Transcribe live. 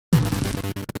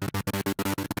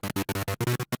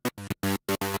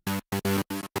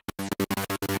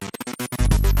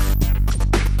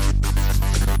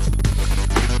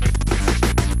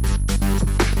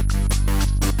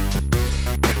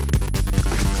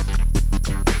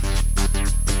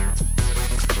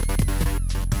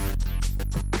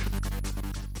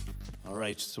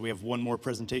So we have one more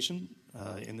presentation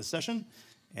in the session,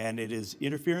 and it is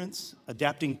interference,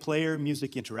 adapting player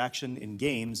music interaction in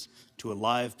games to a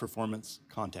live performance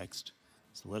context.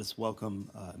 So let us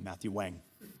welcome Matthew Wang.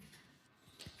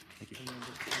 Thank you.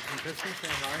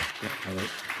 Hello.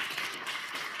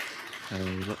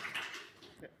 Hello.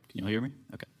 Can you all hear me?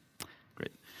 Okay,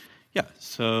 great. Yeah,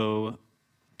 so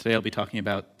today I'll be talking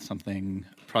about a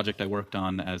project I worked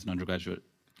on as an undergraduate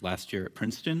last year at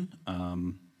Princeton.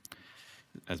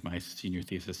 As my senior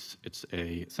thesis, it's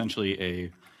essentially a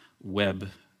web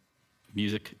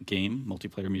music game,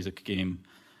 multiplayer music game,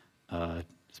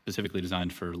 specifically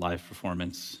designed for live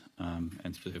performance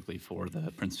and specifically for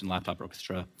the Princeton Laptop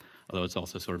Orchestra, although it's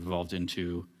also sort of evolved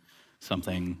into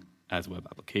something as a web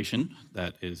application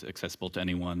that is accessible to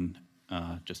anyone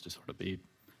just to sort of be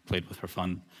played with for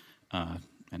fun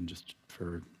and just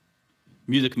for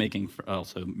music making,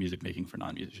 also music making for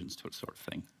non-musicians sort of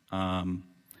thing.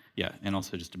 Yeah, and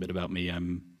also just a bit about me.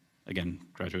 I'm, again,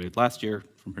 graduated last year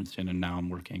from Princeton, and now I'm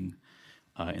working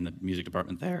in the music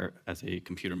department there as a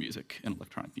computer music and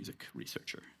electronic music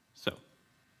researcher. So,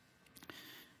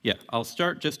 yeah, I'll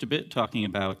start just a bit talking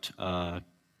about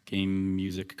game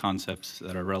music concepts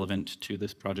that are relevant to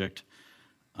this project,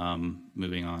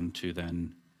 moving on to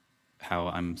then how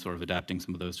I'm sort of adapting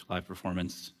some of those to live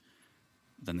performance,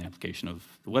 then the application of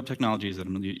the web technologies that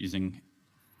I'm using.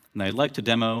 And I'd like to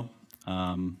demo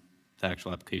the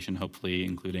actual application, hopefully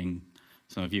including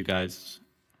some of you guys,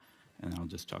 and I'll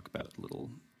just talk about a little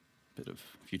bit of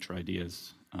future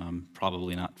ideas,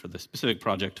 probably not for this specific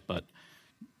project, but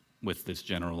with this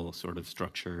general sort of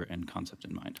structure and concept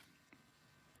in mind.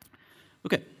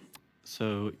 Okay,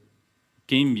 so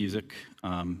game music,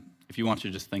 if you want to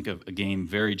just think of a game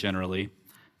very generally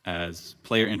as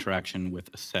player interaction with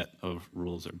a set of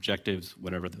rules or objectives,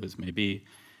 whatever those may be.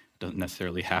 Doesn't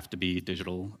necessarily have to be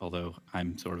digital, although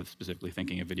I'm sort of specifically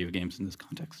thinking of video games in this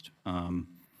context. And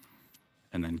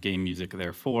then game music,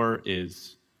 therefore,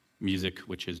 is music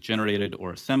which is generated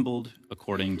or assembled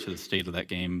according to the state of that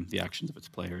game, the actions of its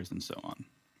players, and so on.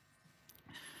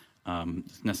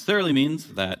 This necessarily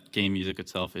means that game music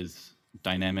itself is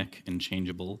dynamic and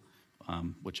changeable,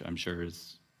 which I'm sure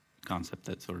is a concept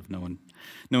that sort of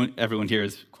everyone here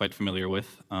is quite familiar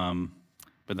with.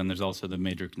 But then there's also the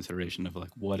major consideration of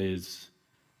like, what is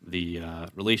the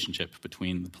relationship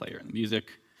between the player and the music?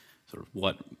 Sort of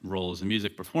what role is the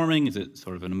music performing? Is it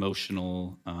sort of an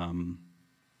emotional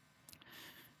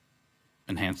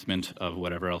enhancement of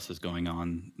whatever else is going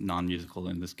on non-musical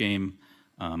in this game?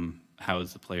 How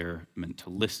is the player meant to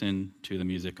listen to the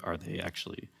music? Are they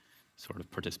actually sort of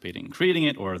participating in creating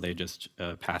it, or are they just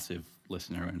a passive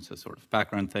listener and it's a sort of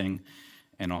background thing?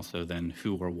 And also then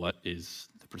who or what is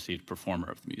the perceived performer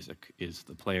of the music? Is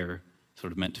the player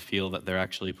sort of meant to feel that they're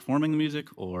actually performing the music,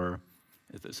 or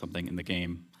is it something in the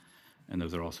game? And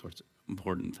those are all sorts of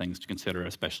important things to consider,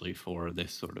 especially for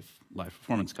this sort of live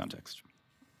performance context.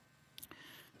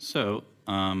 So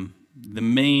the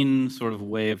main sort of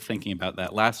way of thinking about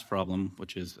that last problem,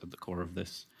 which is at the core of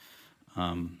this,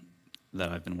 that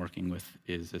I've been working with,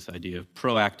 is this idea of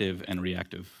proactive and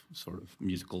reactive sort of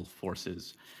musical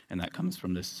forces, and that comes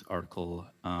from this article,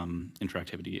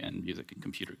 Interactivity and Music in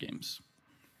Computer Games.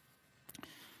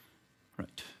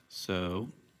 Right, so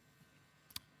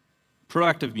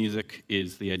proactive music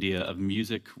is the idea of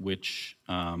music which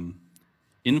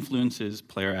influences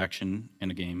player action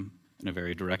in a game in a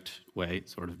very direct way. It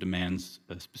sort of demands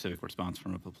a specific response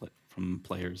from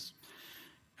players.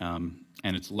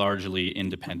 And it's largely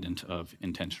independent of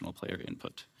intentional player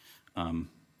input.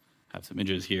 Have some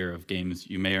images here of games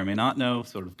you may or may not know.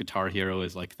 Sort of Guitar Hero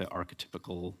is like the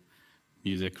archetypical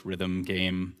music rhythm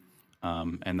game,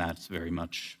 and that's very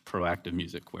much proactive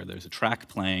music, where there's a track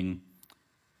playing,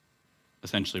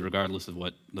 essentially regardless of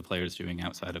what the player is doing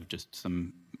outside of just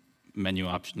some menu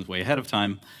options way ahead of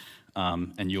time,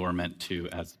 and you're meant to,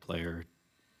 as the player,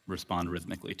 respond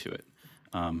rhythmically to it.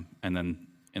 And then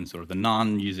in sort of the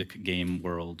non-music game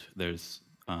world, there's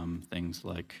things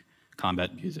like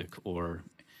combat music, or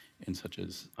in such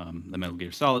as the Metal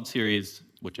Gear Solid series,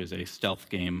 which is a stealth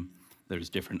game. There's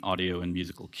different audio and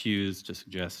musical cues to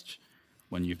suggest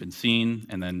when you've been seen,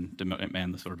 and then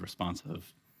demand the sort of response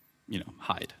of,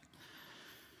 hide.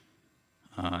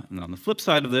 And on the flip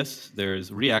side of this, there's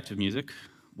reactive music,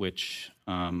 which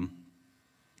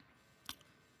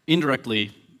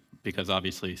indirectly, because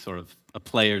obviously sort of a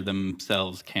player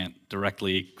themselves can't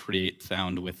directly create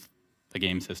sound with a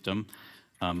game system.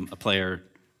 A player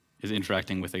is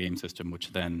interacting with a game system,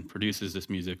 which then produces this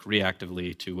music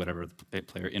reactively to whatever the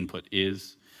player input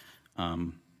is.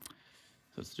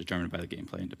 So it's determined by the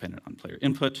gameplay and dependent on player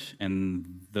input.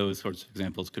 And those sorts of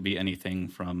examples could be anything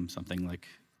from something like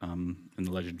in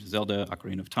The Legend of Zelda,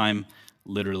 Ocarina of Time,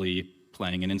 literally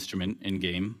playing an instrument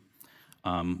in-game,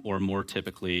 or more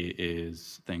typically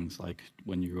is things like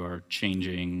when you are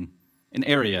changing an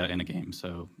area in a game.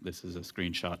 So this is a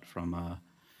screenshot from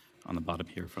on the bottom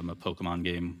here from a Pokemon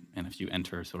game, and if you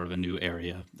enter sort of a new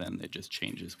area, then it just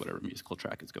changes whatever musical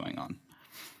track is going on.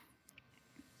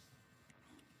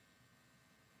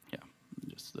 Yeah,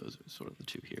 just those are sort of the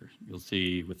two here. You'll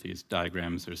see with these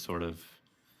diagrams, there's sort of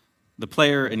the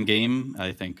player and game,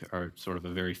 I think, are sort of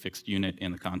a very fixed unit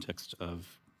in the context of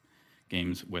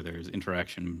games where there's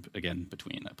interaction, again,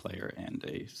 between a player and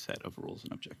a set of rules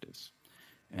and objectives.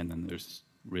 And then there's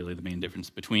really the main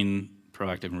difference between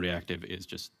proactive and reactive is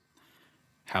just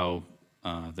how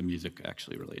the music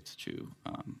actually relates to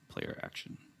player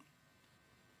action.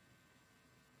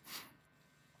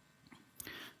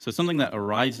 So something that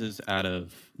arises out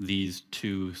of these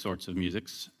two sorts of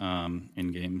musics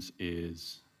in games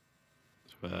is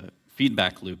sort of a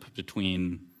feedback loop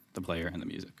between the player and the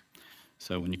music.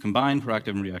 So when you combine proactive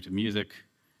and reactive music,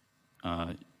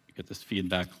 you get this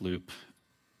feedback loop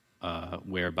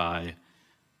whereby,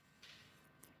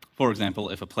 for example,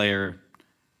 if a player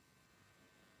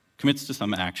commits to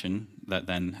some action that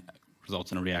then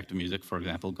results in a reactive music, for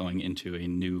example, going into a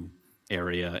new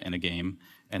area in a game,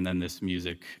 and then this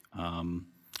music,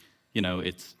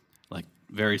 it's like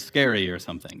very scary or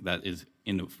something that is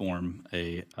in form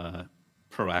a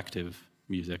proactive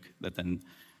music that then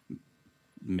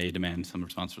may demand some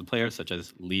response from the player, such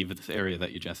as leave this area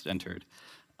that you just entered.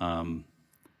 And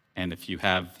if you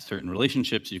have certain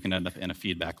relationships, you can end up in a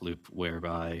feedback loop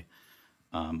whereby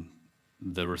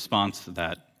the response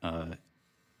that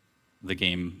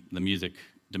the music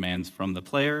demands from the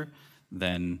player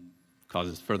then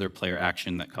causes further player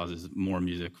action that causes more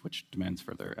music, which demands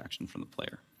further action from the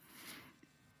player.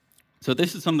 So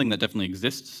this is something that definitely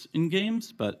exists in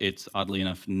games, but it's oddly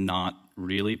enough not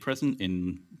really present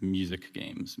in music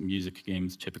games. Music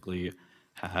games typically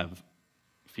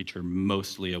feature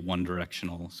mostly a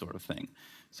one-directional sort of thing.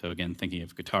 So again, thinking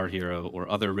of Guitar Hero or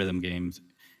other rhythm games,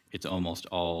 it's almost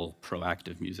all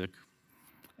proactive music.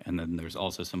 And then there's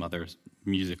also some other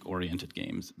music-oriented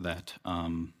games that,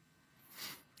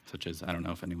 such as, I don't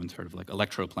know if anyone's heard of like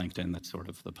Electroplankton, that's sort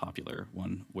of the popular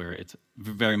one, where it's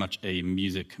very much a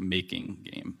music-making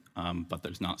game, but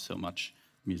there's not so much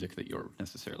music that you're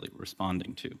necessarily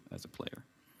responding to as a player.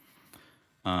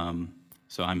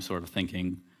 So I'm sort of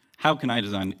thinking, how can I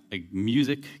design a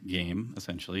music game,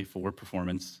 essentially, for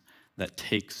performance that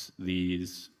takes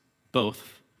these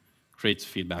both, creates a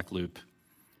feedback loop,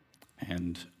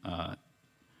 and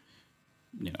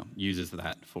uses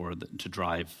that to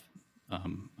drive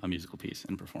a musical piece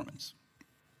in performance.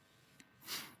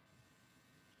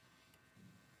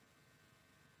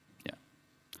 Yeah.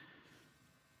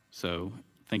 So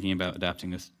thinking about adapting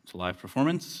this to live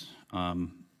performance, I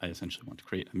essentially want to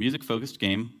create a music-focused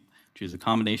game, choose a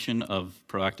combination of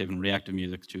proactive and reactive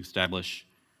music to establish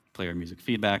player music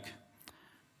feedback.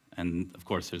 And of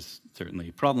course, there's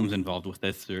certainly problems involved with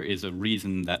this. There is a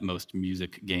reason that most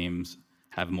music games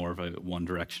have more of a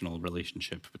one-directional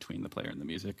relationship between the player and the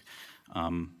music.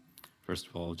 First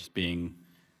of all,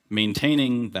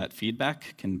 maintaining that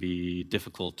feedback can be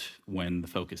difficult when the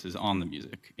focus is on the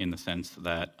music, in the sense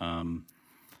that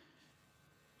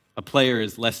a player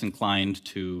is less inclined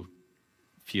to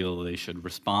feel they should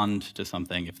respond to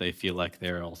something if they feel like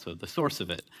they're also the source of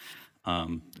it,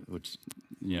 which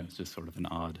is just sort of an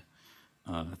odd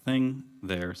thing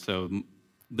there. So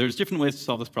there's different ways to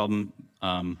solve this problem.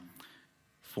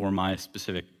 For my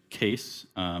specific case,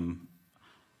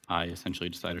 I essentially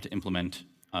decided to implement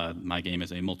my game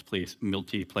as a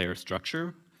multiplayer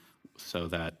structure, so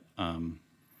that a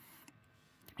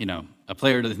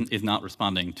player is not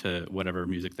responding to whatever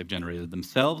music they've generated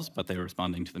themselves, but they're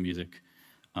responding to the music,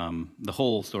 the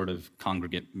whole sort of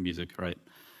congregate music, right,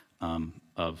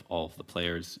 of all of the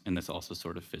players. And this also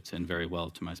sort of fits in very well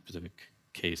to my specific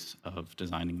case of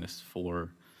designing this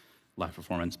for live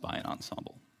performance by an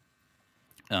ensemble.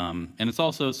 And it's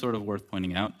also sort of worth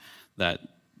pointing out that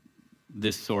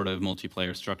this sort of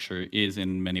multiplayer structure is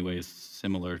in many ways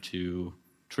similar to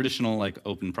traditional like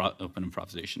open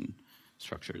improvisation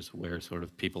structures, where sort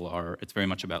of it's very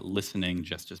much about listening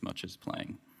just as much as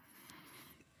playing.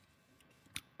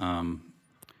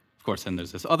 Of course, then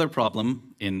there's this other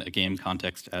problem in a game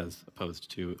context as opposed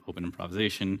to open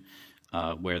improvisation,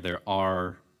 where there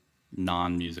are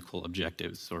non-musical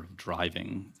objectives sort of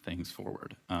driving things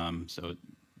forward. So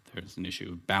there's an issue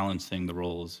of balancing the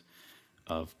roles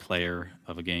of player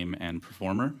of a game and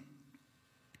performer.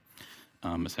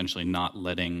 essentially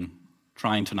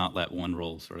trying to not let one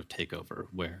role sort of take over,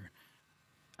 where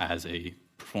as a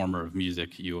performer of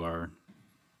music, you are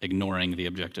ignoring the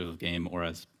objective of the game, or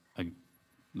as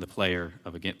the player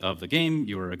of the game,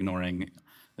 you are ignoring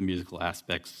the musical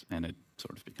aspects, and it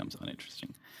sort of becomes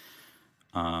uninteresting.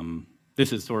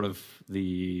 This is sort of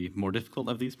the more difficult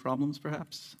of these problems,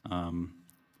 perhaps.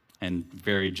 And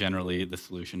very generally, the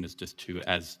solution is just to,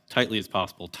 as tightly as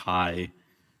possible, tie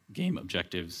game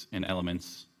objectives and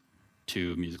elements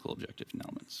to musical objectives and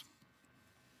elements.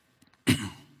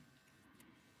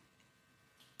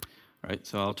 All right,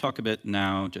 so I'll talk a bit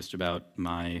now just about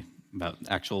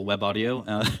actual web audio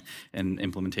and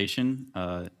implementation.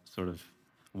 Sort of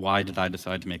why did I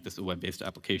decide to make this a web-based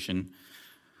application?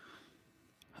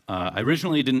 I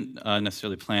originally didn't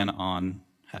necessarily plan on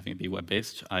having it be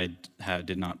web-based. I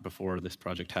did not, before this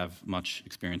project, have much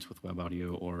experience with web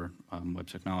audio or web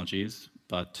technologies,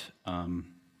 but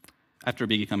after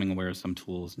becoming aware of some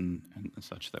tools and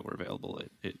such that were available,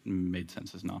 it made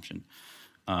sense as an option.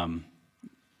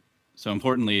 So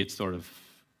importantly, it's sort of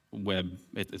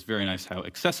it's very nice how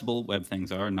accessible web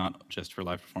things are, not just for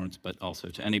live performance, but also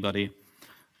to anybody.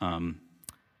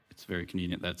 It's very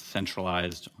convenient that it's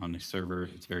centralized on a server.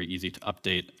 It's very easy to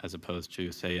update, as opposed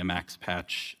to, say, a max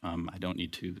patch. I don't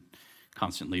need to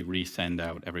constantly resend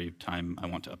out every time I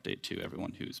want to update to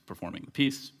everyone who's performing the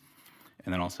piece.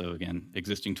 And then also, again,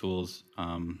 existing tools.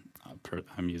 I'm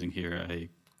using here a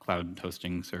cloud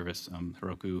hosting service,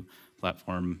 Heroku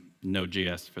platform,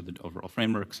 Node.js for the overall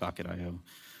framework, Socket.io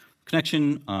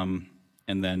connection,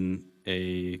 and then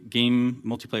a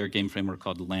multiplayer game framework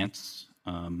called Lance,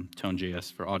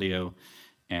 Tone.js for audio,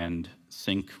 and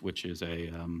Sync, which is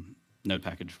a node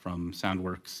package from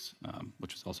Soundworks,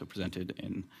 which was also presented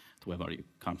in the Web Audio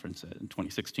Conference in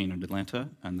 2016 in Atlanta,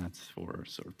 and that's for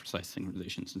sort of precise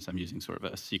synchronization, since I'm using sort of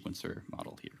a sequencer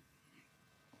model here.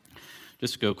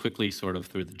 Just to go quickly sort of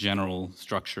through the general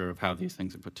structure of how these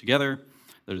things are put together,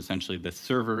 there's essentially the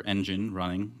server engine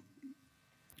running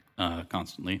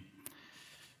constantly.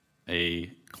 A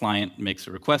client makes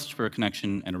a request for a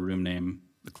connection and a room name.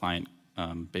 The client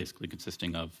basically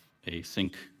consisting of a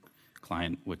sync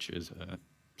client, which is a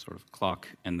sort of clock,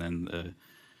 and then the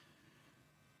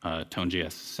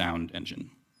Tone.js sound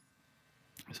engine.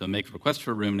 So make a request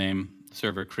for a room name, the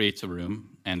server creates a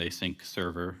room, and a sync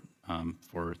server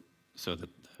so that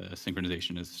the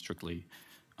synchronization is strictly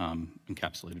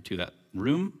encapsulated to that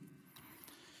room.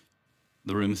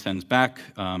 The room sends back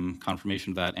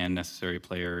confirmation of that and necessary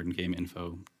player and game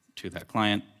info to that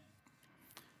client,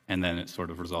 and then it's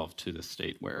sort of resolved to the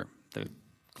state where the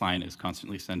client is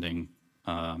constantly sending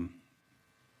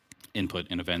input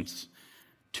and events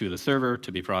to the server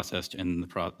to be processed, and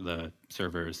the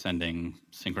server is sending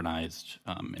synchronized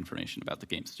information about the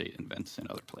game state and events and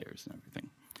other players and everything.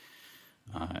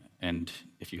 And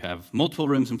if you have multiple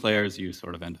rooms and players, you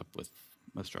sort of end up with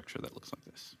a structure that looks like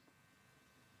this.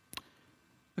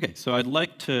 Okay, so I'd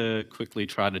like to quickly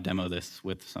try to demo this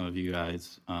with some of you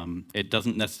guys. It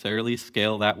doesn't necessarily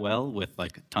scale that well with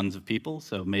like tons of people,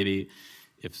 so maybe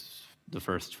if the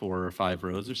first 4 or 5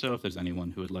 rows or so, if there's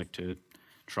anyone who would like to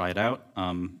try it out,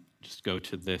 just go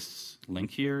to this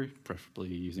link here, preferably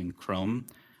using Chrome.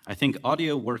 I think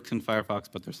audio works in Firefox,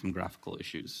 but there's some graphical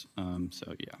issues,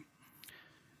 so yeah.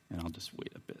 And I'll just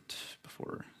wait a bit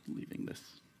before leaving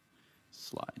this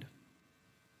slide.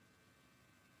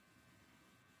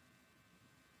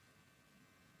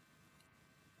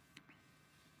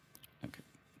 Okay.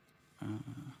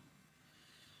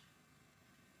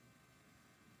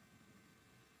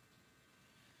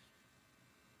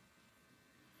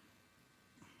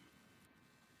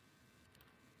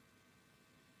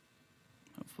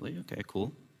 Hopefully, okay,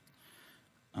 cool.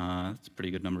 That's a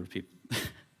pretty good number of people.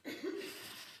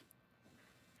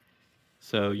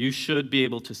 So you should be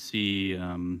able to see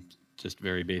just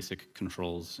very basic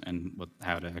controls and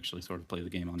how to actually sort of play the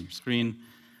game on your screen.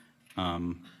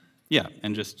 Yeah,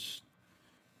 and just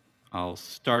I'll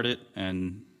start it,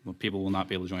 and people will not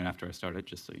be able to join after I start it,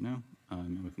 just so you know,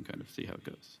 and we can kind of see how it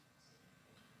goes.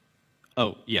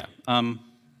 Oh, yeah.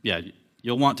 Yeah,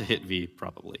 you'll want to hit V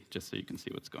probably, just so you can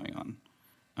see what's going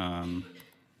on.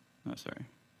 Oh, sorry.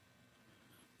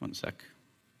 One sec.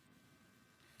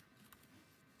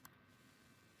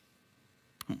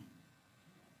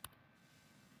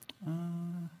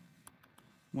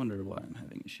 Wonder why I'm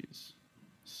having issues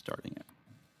starting it.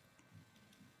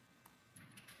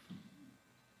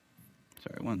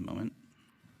 Sorry, one moment.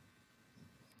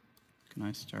 Can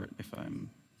I start if I'm...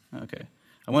 Okay.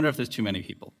 I wonder if there's too many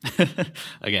people.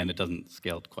 Again, it doesn't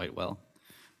scale quite well.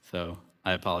 So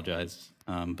I apologize,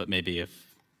 but maybe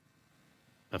if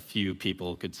a few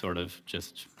people could sort of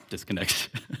just disconnect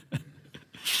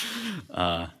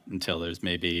until there's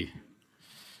maybe,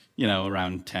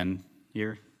 around 10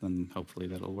 here, then hopefully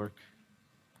that'll work.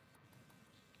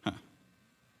 Huh.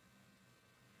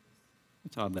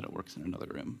 It's odd that it works in another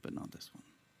room, but not this one.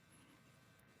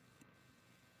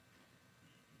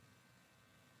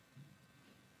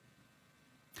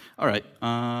 All right.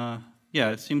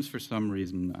 Yeah, it seems for some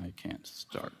reason I can't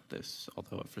start this,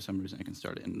 although for some reason I can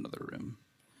start it in another room.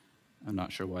 I'm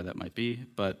not sure why that might be,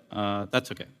 but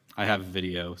that's okay. I have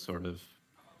video, sort of.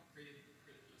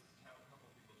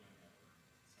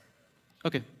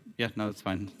 Okay. Yeah, no, that's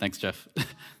fine. Thanks, Jeff.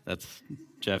 That's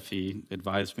Jeff. He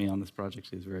advised me on this project.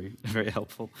 He's very, very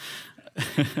helpful.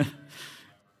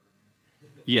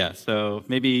 Yeah, so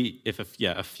maybe if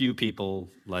a few people,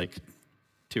 like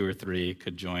 2 or 3,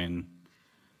 could join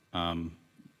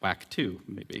WAC 2,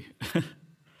 maybe.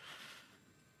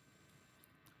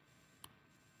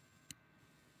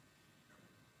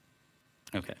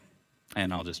 Okay,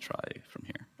 and I'll just try from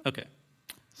here. Okay,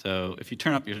 so if you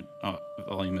turn up your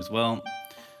volume as well,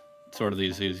 sort of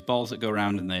these balls that go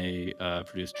around and they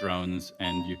produce drones,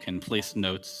 and you can place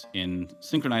notes in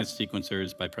synchronized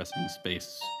sequencers by pressing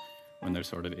space when they're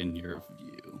sort of in your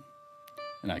view.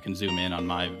 And I can zoom in on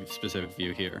my specific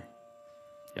view here.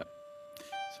 Yep,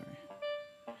 sorry.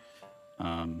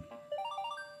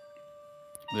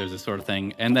 There's this sort of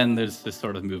thing, and then there's this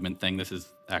sort of movement thing. This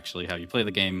is actually how you play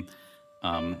the game.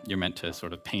 You're meant to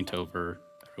sort of paint over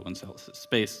everyone else's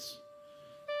space.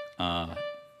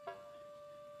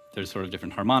 There's sort of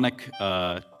different harmonic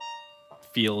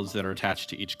fields that are attached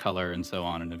to each color and so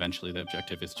on, and eventually the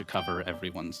objective is to cover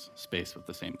everyone's space with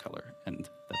the same color, and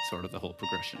that's sort of the whole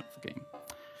progression of the game.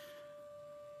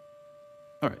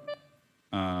 All right.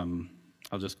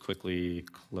 I'll just quickly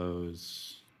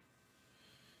close.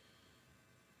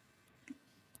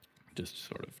 Just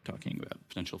sort of talking about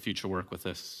potential future work with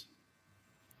this.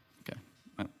 Okay,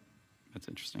 that's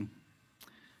interesting.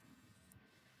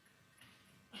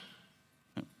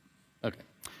 Oh, okay.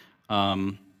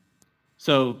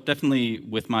 So definitely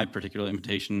with my particular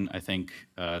implementation, I think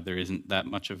there isn't that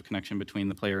much of a connection between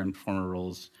the player and performer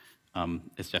roles.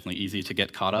 It's definitely easy to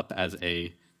get caught up as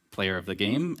a player of the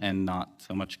game and not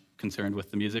so much concerned with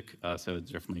the music. So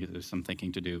definitely there's some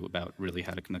thinking to do about really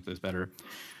how to connect those better.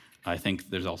 I think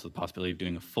there's also the possibility of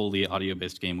doing a fully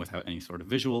audio-based game without any sort of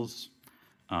visuals.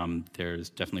 There's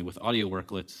definitely with audio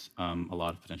worklets a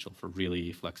lot of potential for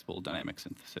really flexible dynamic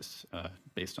synthesis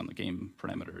based on the game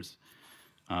parameters.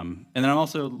 And then I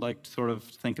also like to sort of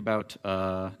think about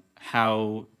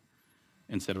how,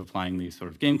 instead of applying these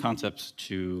sort of game concepts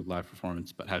to live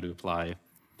performance, but how to apply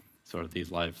sort of these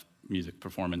live music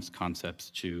performance concepts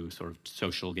to sort of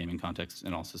social gaming contexts,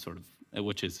 and also sort of,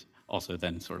 which is also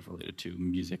then sort of related to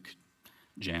music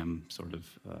jam sort of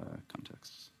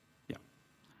contexts. Yeah.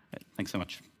 Right. Thanks so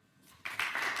much.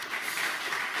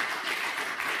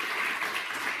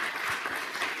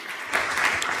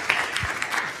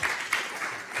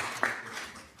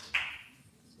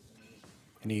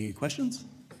 Any questions?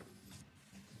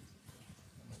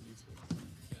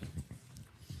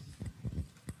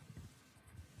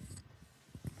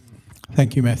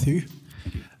 Thank you, Matthew.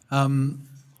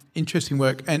 Interesting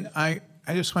work. And I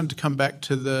just wanted to come back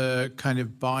to the kind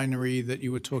of binary that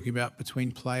you were talking about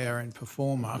between player and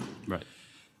performer. Right.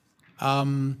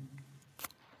 And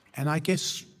I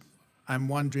guess I'm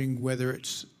wondering whether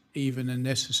it's even a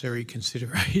necessary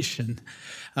consideration.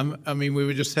 I mean, we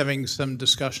were just having some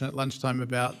discussion at lunchtime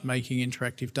about making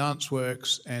interactive dance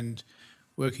works and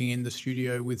working in the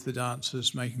studio with the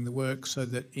dancers, making the work so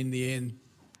that in the end,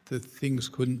 the things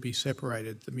couldn't be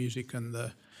separated. The music and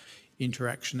the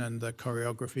interaction and the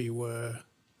choreography were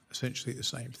essentially the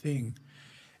same thing.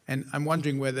 And I'm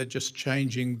wondering whether just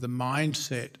changing the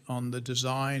mindset on the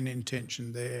design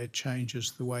intention there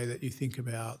changes the way that you think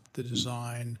about the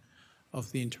design of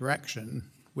the interaction,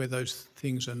 where those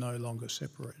things are no longer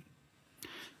separated.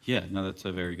 Yeah, no, that's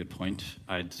a very good point.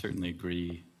 I'd certainly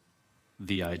agree.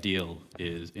 The ideal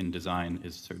is in design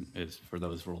is for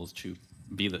those roles to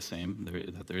be the same,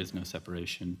 that there is no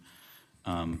separation.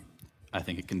 I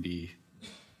think it can be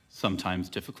sometimes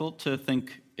difficult to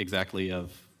think exactly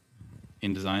of,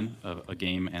 in design, of a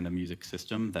game and a music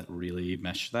system that really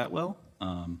mesh that well.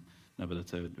 No, but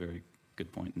that's a very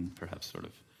good point, and perhaps sort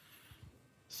of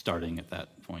starting at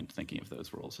that point, thinking of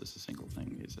those roles as a single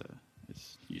thing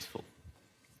is useful.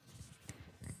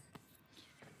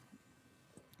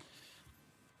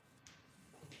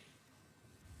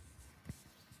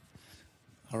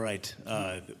 All right,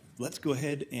 let's go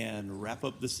ahead and wrap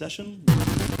up this session.